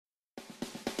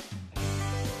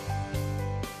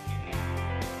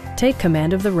Take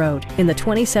command of the road in the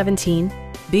 2017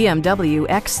 BMW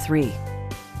X3.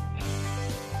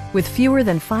 With fewer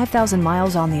than 5,000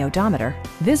 miles on the odometer,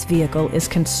 this vehicle is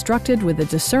constructed with a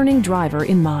discerning driver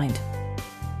in mind.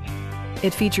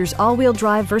 It features all-wheel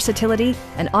drive versatility,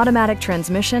 an automatic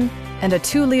transmission, and a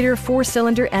 2-liter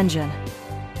 4-cylinder engine.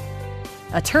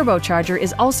 A turbocharger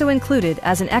is also included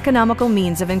as an economical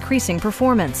means of increasing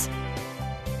performance.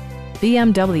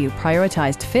 BMW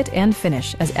prioritized fit and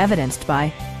finish as evidenced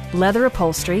by leather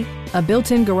upholstery, a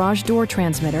built-in garage door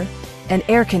transmitter, and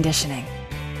air conditioning.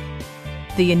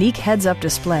 The unique heads-up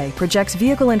display projects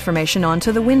vehicle information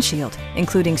onto the windshield,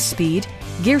 including speed,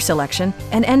 gear selection,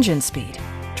 and engine speed.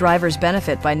 Drivers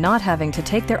benefit by not having to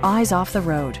take their eyes off the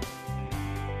road.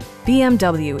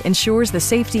 BMW ensures the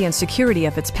safety and security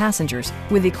of its passengers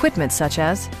with equipment such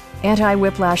as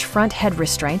anti-whiplash front head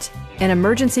restraints, an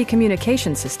emergency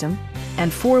communication system,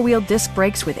 and 4-wheel disc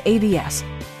brakes with ABS.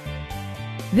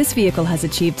 This vehicle has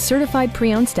achieved certified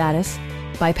pre-owned status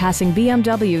by passing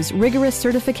BMW's rigorous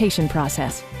certification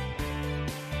process.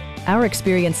 Our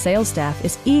experienced sales staff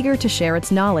is eager to share its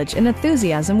knowledge and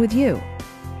enthusiasm with you.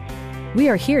 We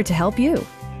are here to help you.